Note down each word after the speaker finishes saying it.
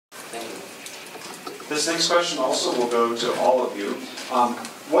This next question also will go to all of you.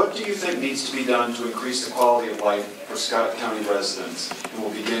 What do you think needs to be done to increase the quality of life for Scott County residents? And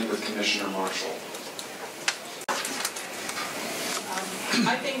we'll begin with Commissioner Marschall.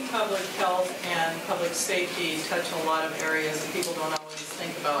 I think public health and public safety touch a lot of areas that people don't always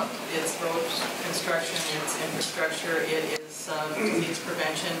think about. It's road construction, it's infrastructure, it is disease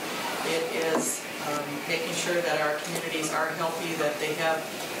prevention, it is making sure that our communities are healthy, that they have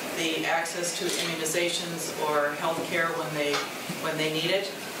the access to immunizations or health care when they need it.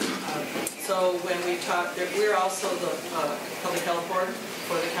 So when we talk, we're also the public health board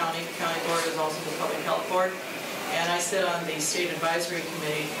for the county. The county board is also the public health board. And I sit on the state advisory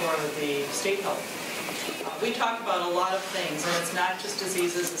committee for the state health. We talk about a lot of things, and it's not just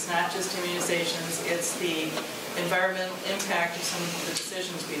diseases, it's not just immunizations, it's the environmental impact of some of the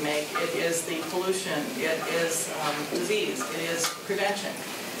decisions we make. It is the pollution, it is disease, it is prevention.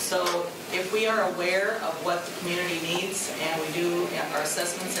 So if we are aware of what the community needs, and we do our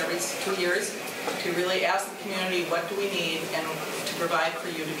assessments every 2 years, to really ask the community what do we need and to provide for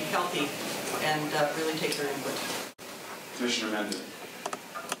you to be healthy and really take their input. Commissioner Menden.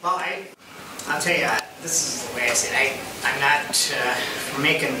 Well, I'll tell you, this is the way I say it. I'm not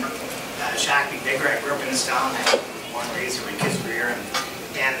making Shakopee bigger. I grew up in this town. I was born and raised here. My kids were here.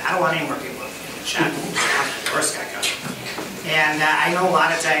 And I don't want any more people in Shakopee or Scott County. And I know a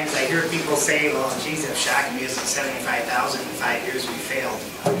lot of times I hear people say, well, geez, if Shakopee is at 75,000 in 5 years, we failed.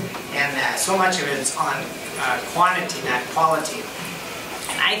 And so much of it is on quantity, not quality.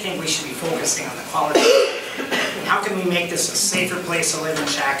 And I think we should be focusing on the quality. How can we make this a safer place to live in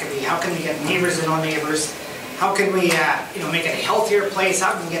Shakopee? How can we get neighbors to know neighbors? How can we make it a healthier place?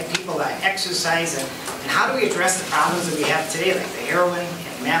 How can we get people to exercise? And how do we address the problems that we have today, like the heroin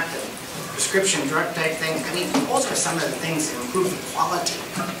and meth and prescription drug type things? I mean, those are some of the things that improve the quality,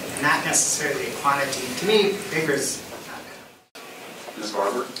 and not necessarily the quantity. To me, bigger is not good. Ms.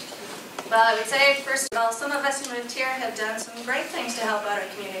 Barber? Well, I would say, first of all, some of us who moved here have done some great things to help out our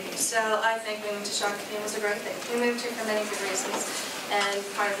community. So I think moving to Shakopee was a great thing. We moved here for many good reasons, and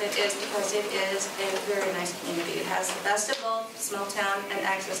part of it is because it is a very nice community. It has the best of both, small town and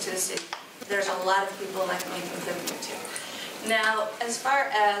access to the city. There's a lot of people like me who live here too. Now, as far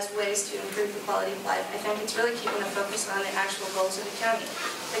as ways to improve the quality of life, I think it's really keeping the focus on the actual goals of the county.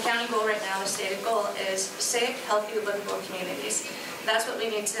 The county goal right now, the stated goal, is safe, healthy, livable communities. That's what we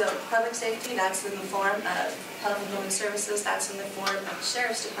need to do. Public safety, that's in the form of Health and Human Services, that's in the form of the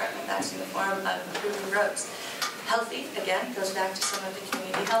Sheriff's Department, that's in the form of improving roads. Healthy, again, goes back to some of the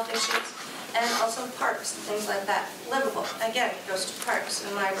community health issues, and also parks and things like that. Livable, again, goes to parks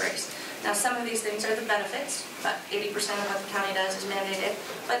and libraries. Now, some of these things are the benefits, but 80% of what the county does is mandated,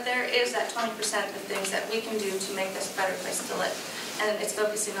 but there is that 20% of things that we can do to make this a better place to live. And it's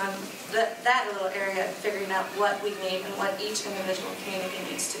focusing on that little area, figuring out what we need and what each individual community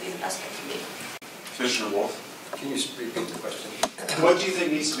needs to be the best it can be. Commissioner Wolf? Can you repeat the question? What do you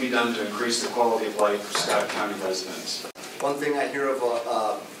think needs to be done to increase the quality of life for Scott County residents? One thing I hear of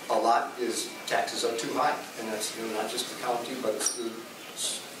a lot is taxes are too high, and that's not just the county, but it's the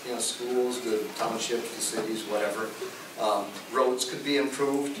schools, the townships, the cities, whatever. Roads could be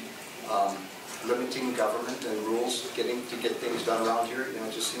improved. Limiting government and rules to get things done around here.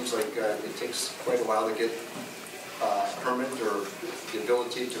 It just seems like it takes quite a while to get a permit or the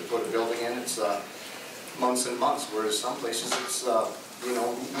ability to put a building in. It's months and months, whereas some places it's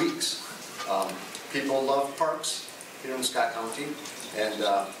weeks. People love parks here in Scott County, and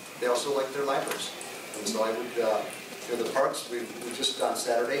they also like their libraries. And so I would, the parks, we just on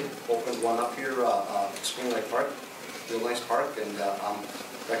Saturday opened one up here, Spring Lake Park, real nice park, and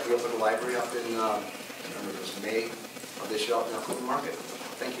in fact, we opened a library up in, I remember it was May of this year up in the market.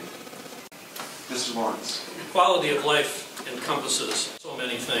 Thank you. Mr. Lawrence. Quality of life encompasses so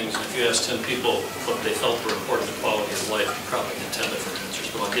many things. If you ask 10 people what they felt were important to quality of life, you probably get 10 different answers,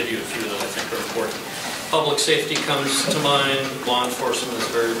 but I'll give you a few that I think are important. Public safety comes to mind. Law enforcement is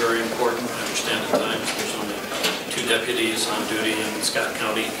very, very important. I understand at times there's only 2 deputies on duty in Scott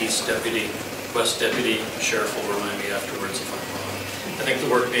County, East Deputy, West Deputy. Sheriff will remind me afterwards if I'm wrong. I think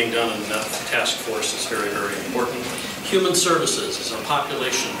the work being done in that task force is very, very important. Human services, as our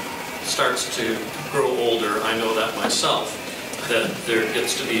population starts to grow older, I know that myself, that there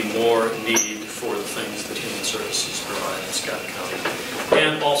gets to be more need for the things that human services provide in Scott County.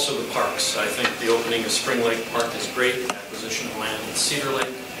 And also the parks. I think the opening of Spring Lake Park is great. The acquisition of land in Cedar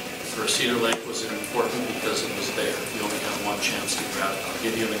Lake. For Cedar Lake was important because it was there. You only have one chance to grab it. I'll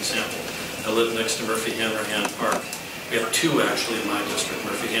give you an example. I live next to Murphy Hanrahan Park. We have 2 actually in my district,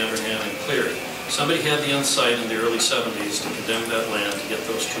 Murphy Hanrahan and Cleary. Somebody had the insight in the early 70s to condemn that land to get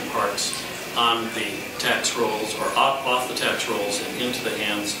those 2 parks. on the tax rolls or off the tax rolls and into the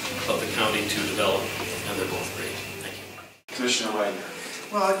hands of the county to develop, and they're both great. Thank you. Commissioner Wagner.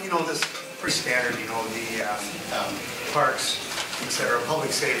 Well, this is pretty standard, the parks, etc.,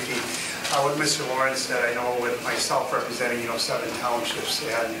 public safety. What Mr. Lawrence said, I know with myself representing, 7 townships,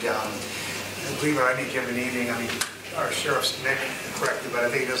 and I believe on any given evening, our sheriff's maybe correctly, but I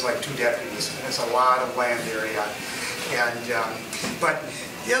think there's like 2 deputies, and it's a lot of land area. And but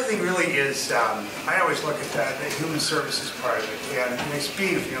the other thing really is, I always look at that, the human services part of it. And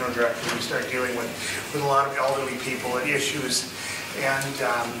being a funeral director, we start dealing with a lot of elderly people and issues. And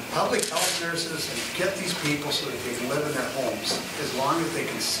public health nurses, and get these people so that they can live in their homes as long as they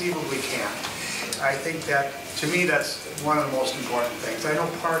conceivably can. I think that, to me, that's one of the most important things. I know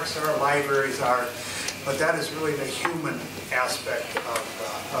parks are, libraries are, but that is really the human aspect of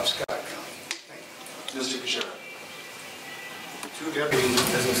Scott County. Thank you. Mr. Kucera. 2 deputies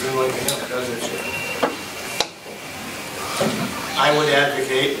doesn't seem like enough, does it, Chair? I would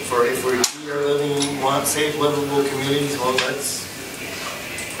advocate for, if we want safe, livable communities, well, let's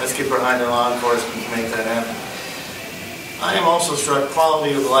get behind the law enforcement to make that happen. I am also struck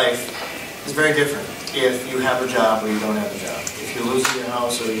quality of life is very different if you have a job or you don't have a job. If you're losing your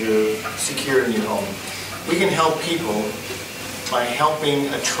house or you're secure in your home. We can help people by helping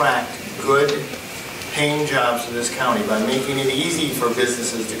attract good paying jobs to this county, by making it easy for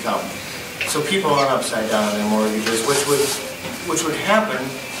businesses to come. So people aren't upside down on their mortgages, which would happen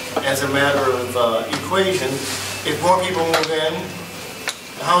as a matter of equation. If more people move in,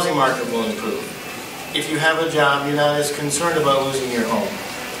 the housing market will improve. If you have a job, you're not as concerned about losing your home.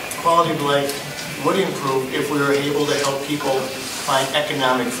 Quality of life would improve if we were able to help people find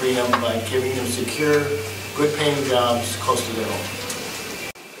economic freedom by giving them secure, good-paying jobs close to their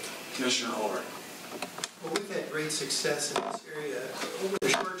home. Commissioner Ulrich. Well, we've had great success in this area. Over the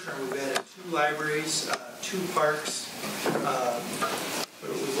short term, we've added 2 libraries, 2 parks.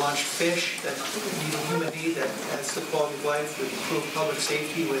 We've launched FISH, that meet a human need that adds to the quality of life. We've improved public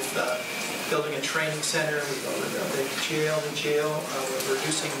safety with building a training center. We've opened up a jail. We're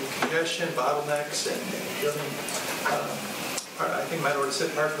reducing congestion, bottlenecks, and building, I think my order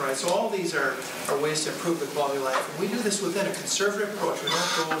said parking rights. So all these are ways to improve the quality of life. And we do this within a conservative approach. We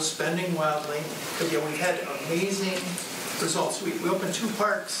don't go spending wildly, but yet we've had amazing results. We opened 2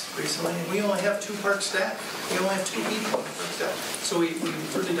 parks recently, and we only have 2 park staff. We only have 2 people on the park staff. So we've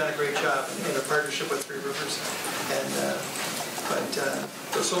really done a great job in a partnership with 3 Rivers. And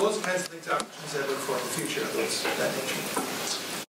so those kinds of things, opportunities I look for in the future, that nature.